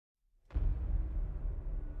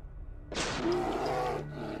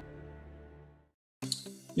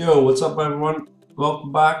Yo, what's up everyone?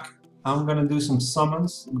 Welcome back. I'm gonna do some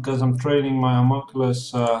summons because I'm training my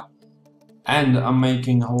homunculus and I'm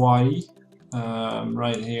making Hawaii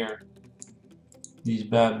right here. These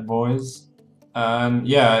bad boys. And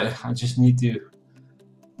yeah, I just need to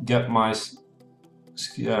get my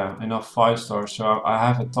enough 5 stars. So I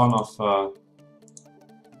have a ton of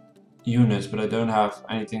units, but I don't have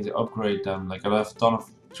anything to upgrade them. Like I have a ton of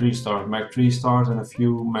 3 stars, max 3 stars and a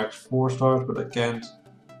few max 4 stars, but I can't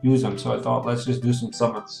use them. So I thought let's just do some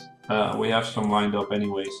summons. We have some lined up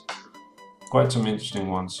anyways. Quite some interesting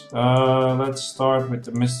ones. Let's start with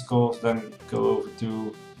the mysticals, then go over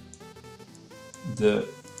to the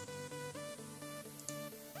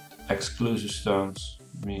exclusive stones.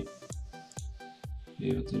 Let me be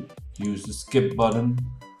able to use the skip button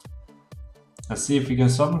and see if we can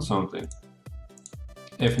summon something.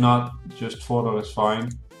 If not, just photo is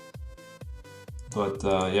fine. But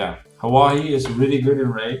yeah, Hawaii is really good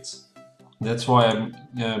in raids. That's why I'm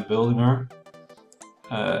building her.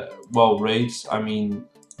 Well, raids, I mean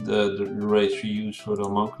the raids we use for the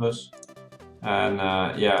homunculus. And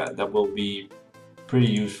yeah, that will be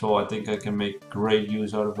pretty useful. I think I can make great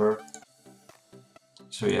use out of her.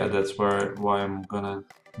 So yeah, that's why I'm gonna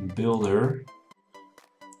build her.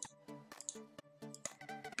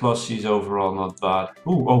 Plus she's overall not bad.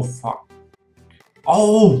 Ooh, oh fuck.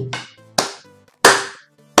 Oh!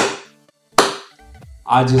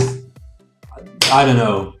 I don't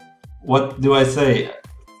know. What do I say?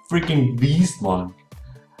 Freaking beast monk.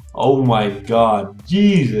 Oh my god.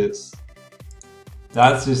 Jesus.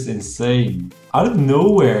 That's just insane. Out of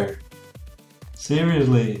nowhere.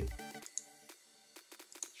 Seriously.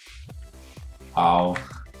 Wow.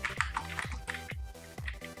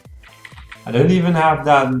 I don't even have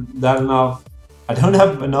that enough. I don't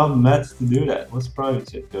have enough mats to do that. What's private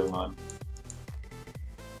shit going on?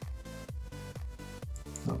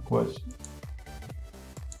 No question.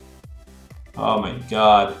 Oh my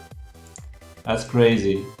god. That's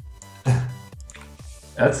crazy.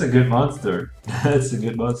 That's a good monster. That's a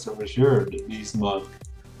good monster for sure, the beast monk.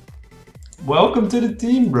 Welcome to the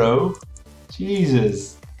team, bro.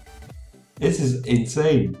 Jesus. This is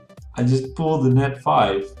insane. I just pulled the net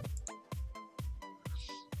 5.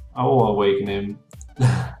 I will awaken him.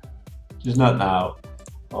 Just not now.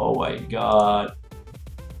 Oh my god.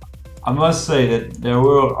 I must say that there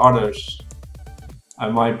were others I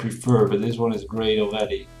might prefer, but this one is great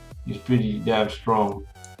already. He's pretty damn strong.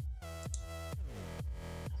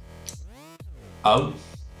 Oh.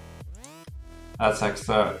 That's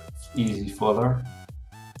extra easy fodder.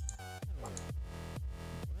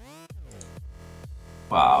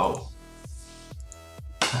 Wow.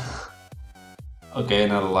 Okay,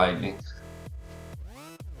 another lightning.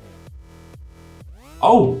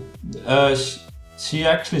 Oh! She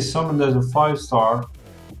actually summoned as a 5 star,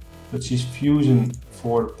 but she's fusion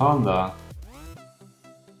for the panda.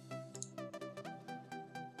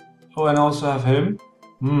 Oh, and also have him?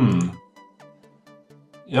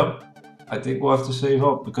 Yep. I think we'll have to save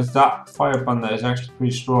up, because that fire panda is actually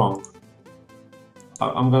pretty strong.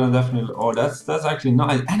 I'm gonna definitely... Oh, that's actually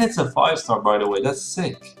nice. And it's a 5 star, by the way. That's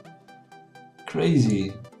sick.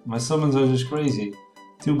 Crazy. My summons are just crazy.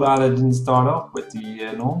 Too bad I didn't start off with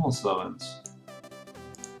the normal summons.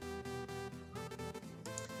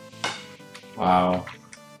 Wow.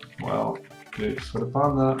 Well, good for the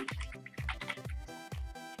panda.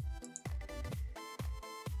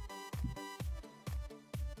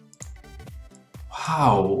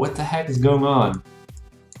 Wow, what the heck is going on?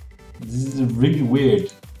 This is really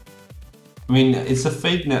weird. I mean, it's a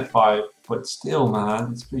fake net 5, but still,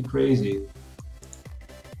 man, it's pretty crazy.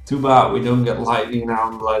 Too bad we don't get lightning now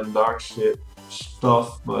and light and dark shit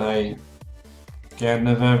stuff, but hey, can't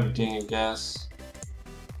have everything, I guess.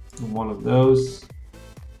 One of those.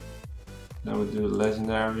 Then we'll do a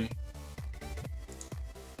legendary.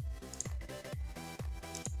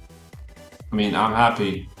 I mean, I'm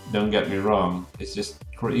happy, don't get me wrong, it's just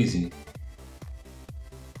crazy.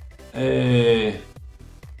 Hey,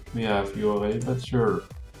 we have you already, but sure.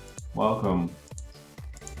 Welcome.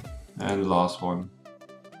 And the last one.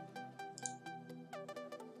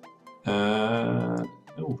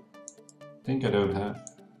 Oh, I think I don't have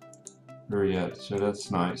her yet, so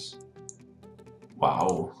that's nice.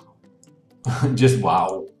 Wow. Just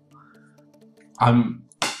wow. I'm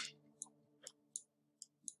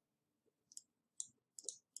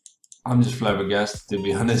just flabbergasted, to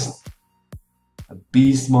be honest. A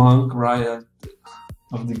beast monk right out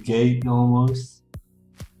of the gate almost.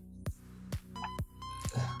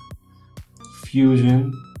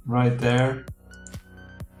 Fusion right there.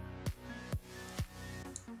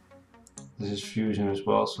 This is fusion as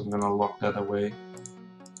well, so I'm gonna lock that away.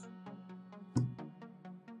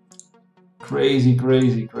 Crazy,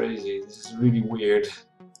 crazy, crazy. This is really weird.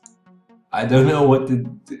 I don't know what to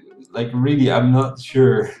do. Like, really, I'm not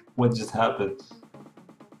sure what just happened.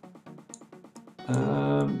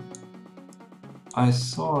 I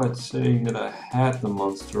saw it saying that I had the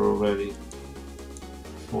monster already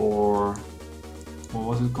for, what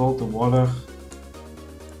was it called? The water.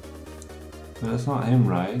 But that's not him,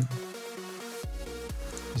 right?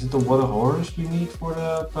 Is it the water horse we need for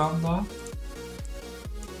the panda?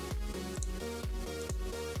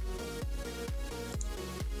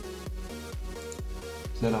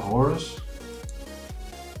 Is that a horse?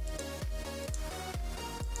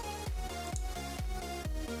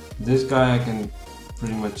 This guy I can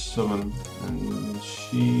pretty much summon, and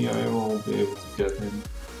she, I won't be able to get him.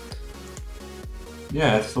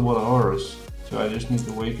 Yeah, it's the water horse. So I just need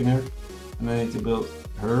to awaken her, and I need to build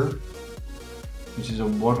her, which is a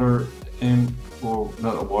water imp, or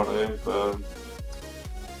not a water imp.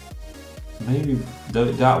 Maybe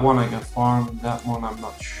that one I can farm. That one I'm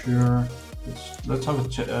not sure. Let's have a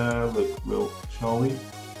look, shall we?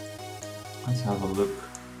 Let's have a look.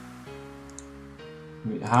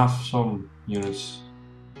 We have some units.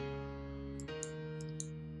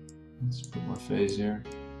 Let's put my face here.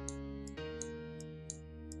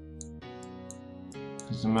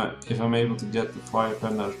 If I'm able to get the fire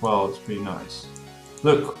panda as well, it's pretty nice.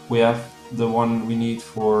 Look, we have the one we need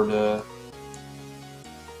for the...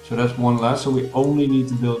 So that's one less, so we only need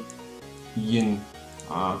to build yin.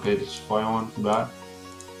 Okay, this is fire one, too bad.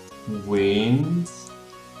 Wind.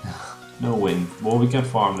 No wind. Well, we can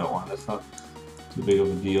farm that one, that's not too big of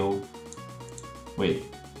a deal. Wait,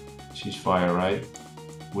 she's fire, right?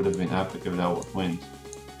 Would have been epic if that was wind.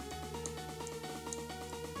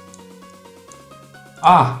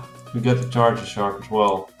 Ah! We get the charger shark as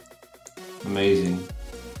well. Amazing.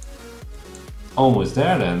 Almost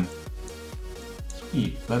there then.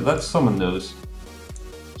 Sweet. Let's summon those.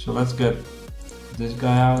 So let's get this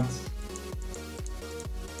guy out.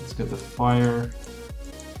 Let's get the fire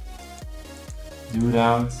dude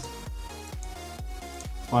out.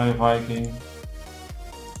 Fire Viking.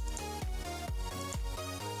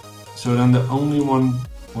 So then the only one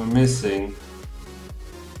we're missing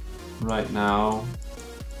right now,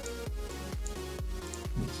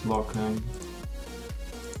 let's lock him.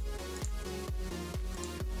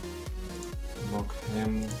 Lock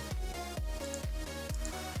him.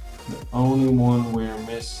 The only one we're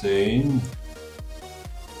missing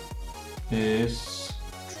is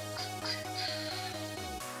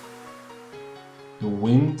the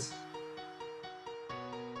wind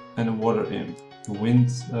and the water imp. The wind,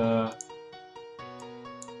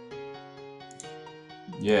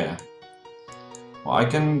 yeah. Well, I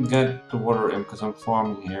can get the water imp because I'm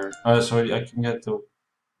farming here. Sorry, I can get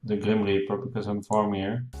the Grim Reaper because I'm farming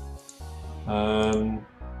here.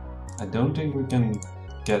 I don't think we can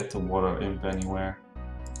get the water imp anywhere,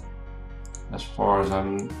 as far as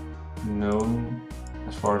I'm known.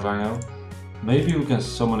 As far as I know, maybe we can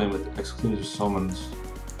summon him with exclusive summons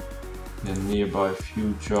in the nearby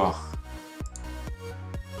future.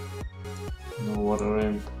 No water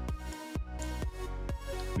imp.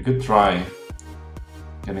 We could try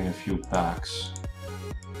getting a few packs.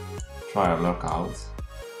 Try our luck out.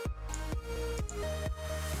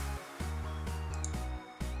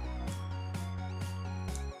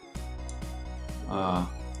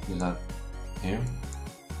 Is that here?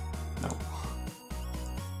 No.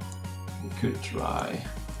 We could try.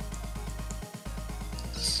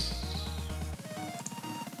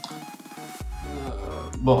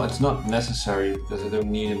 Well, it's not necessary because I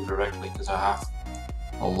don't need him directly because I have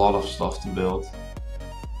a lot of stuff to build.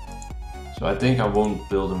 So I think I won't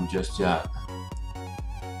build him just yet.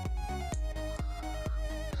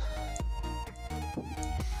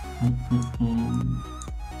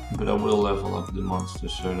 But I will level up the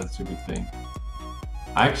monsters, so that's a good thing.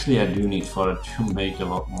 Actually, I do need fodder to make a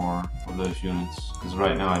lot more of those units, because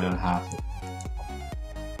right now I don't have it.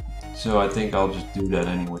 So I think I'll just do that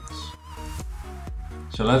anyways.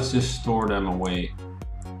 So let's just store them away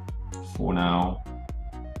for now.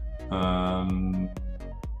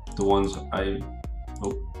 The ones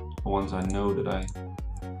I know that I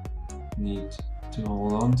need to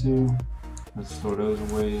hold on to. Let's store those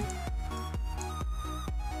away.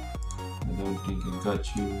 I don't think I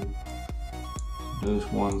got you. Those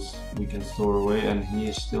ones we can store away, and he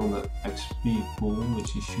is still in the XP pool,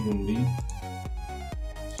 which he shouldn't be.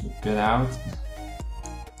 So get out.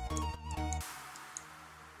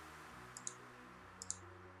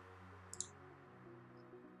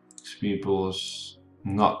 XP pool is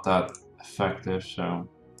not that effective, so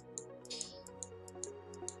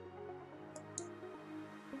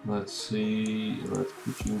Let's see, let's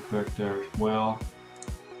put you back there as well.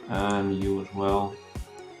 And you as well.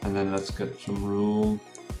 And then let's get some room.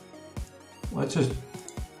 Let's just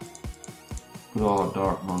put all our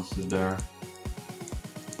dark monsters there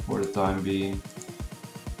for the time being.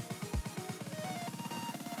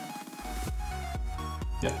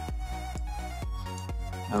 Yeah.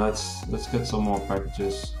 And let's get some more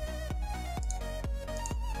packages.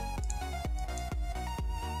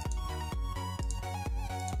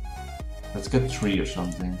 Let's get 3 or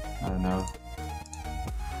something. I don't know.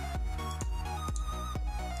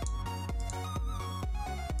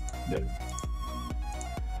 There.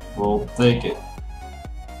 We'll take it.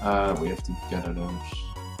 We have to gather those.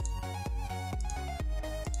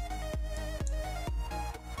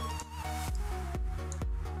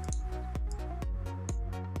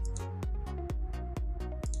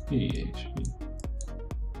 PHP.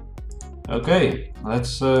 Okay,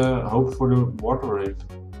 let's hope for the water imp.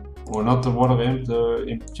 Or not the water imp, the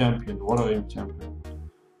imp champion, the water imp champion.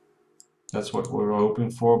 That's what we're hoping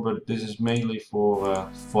for, but this is mainly for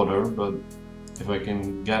fodder, but if I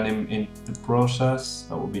can get him in the process,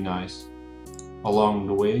 that would be nice. Along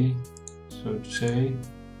the way, so to say.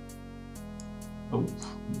 Oh,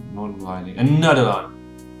 not lighting. Another one!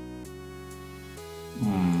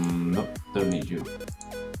 Nope, don't need you.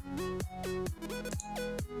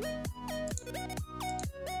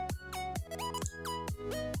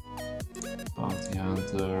 Bounty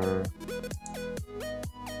Hunter.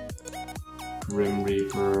 Grim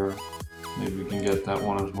Reaper. Maybe we can get that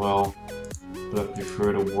one as well. But I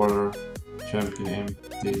prefer the water champion imp,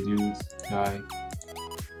 the dude guy.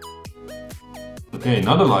 Okay,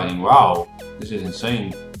 another lightning. Wow, this is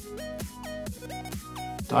insane.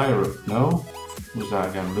 Tyro, no? Who's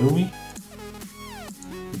that again? Lumi?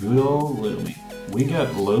 Good old Lumi. We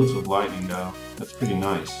get loads of lightning though. That's pretty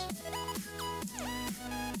nice.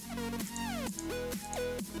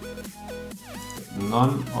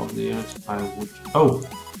 None of the units I would... Oh!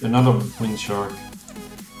 Another wind shark.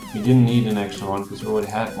 We didn't need an extra one because we already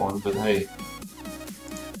had one, but hey.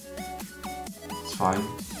 It's fine.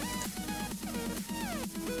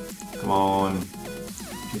 Come on.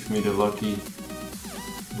 Give me the lucky...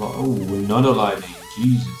 Oh, another lightning.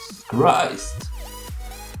 Jesus Christ!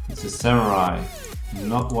 It's a samurai.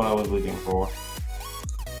 Not what I was looking for.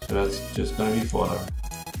 So that's just gonna be fodder.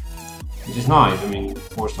 Which is nice. I mean,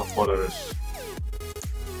 4-star fodder is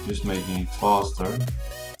just making it faster.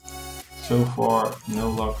 So far, no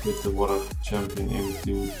luck with the water champion imp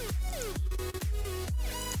dude.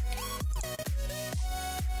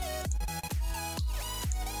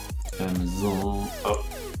 Amazon. Oh,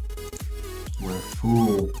 we're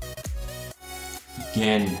full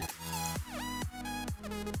again.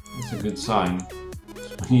 That's a good sign.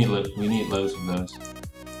 We need loads of those.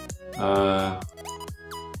 I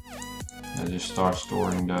just start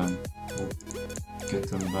storing them. We'll get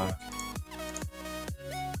them back.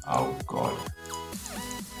 Oh god.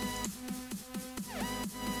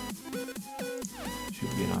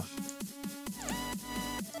 Should be enough.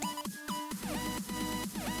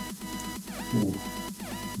 Ooh,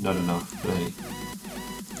 not enough, but hey.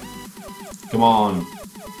 Come on!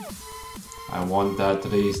 I want that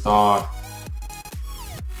 3-star.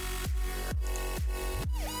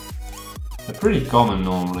 They're pretty common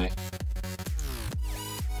normally.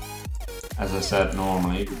 As I said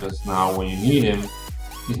normally, because now when you need him,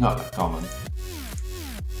 he's not that common.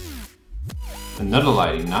 Another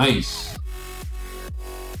lighting, nice!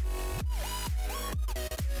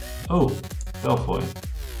 Oh, Belfoy.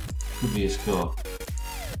 Could be a skill up.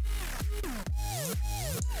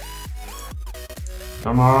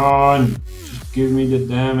 Come on! Just give me the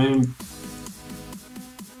damn imp.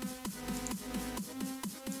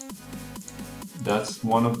 That's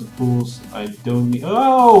one of the pools I don't need.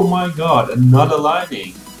 Oh my god, another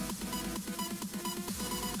lightning!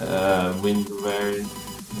 Wind variant,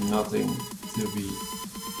 nothing to be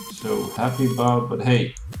so happy about, but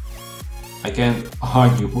hey, I can't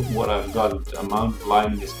argue with what I've got. The amount of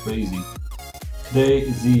lightning is crazy.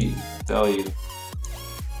 Crazy, tell you.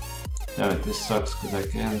 Damn it, this sucks because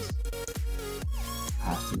I can't.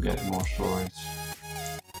 I have to get more storage.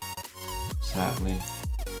 Sadly.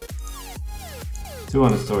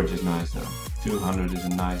 200 storage is nice though. 200 is a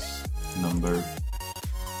nice number.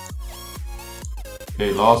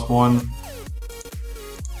 Okay, last one.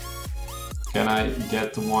 Can I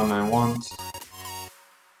get the one I want?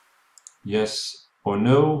 Yes or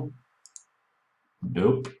no?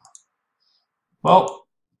 Nope. Well,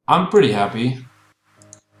 I'm pretty happy.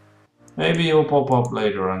 Maybe it'll pop up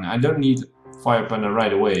later on. I don't need Fire Panda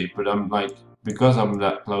right away, but I'm like, because I'm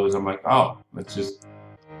that close, I'm like, oh, let's just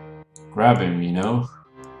grab him, you know?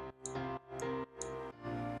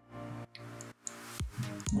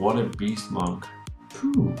 What a beast monk.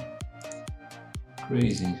 Phew.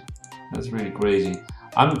 Crazy. That's really crazy.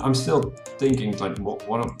 I'm still thinking like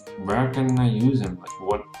where can I use him? Like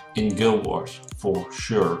what in Guild Wars for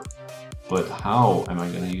sure. But how am I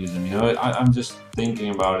gonna use him? You know, I'm just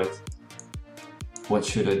thinking about it. What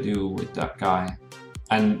should I do with that guy?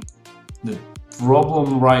 And the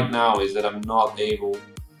problem right now is that I'm not able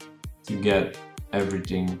to get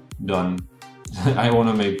everything done. I want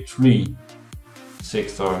to make 3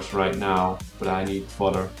 6 stars right now, but I need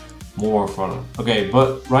fodder, more fodder. Okay,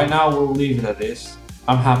 but right now we'll leave it at this.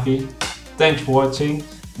 I'm happy. Thanks for watching,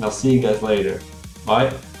 and I'll see you guys later.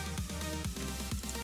 Bye.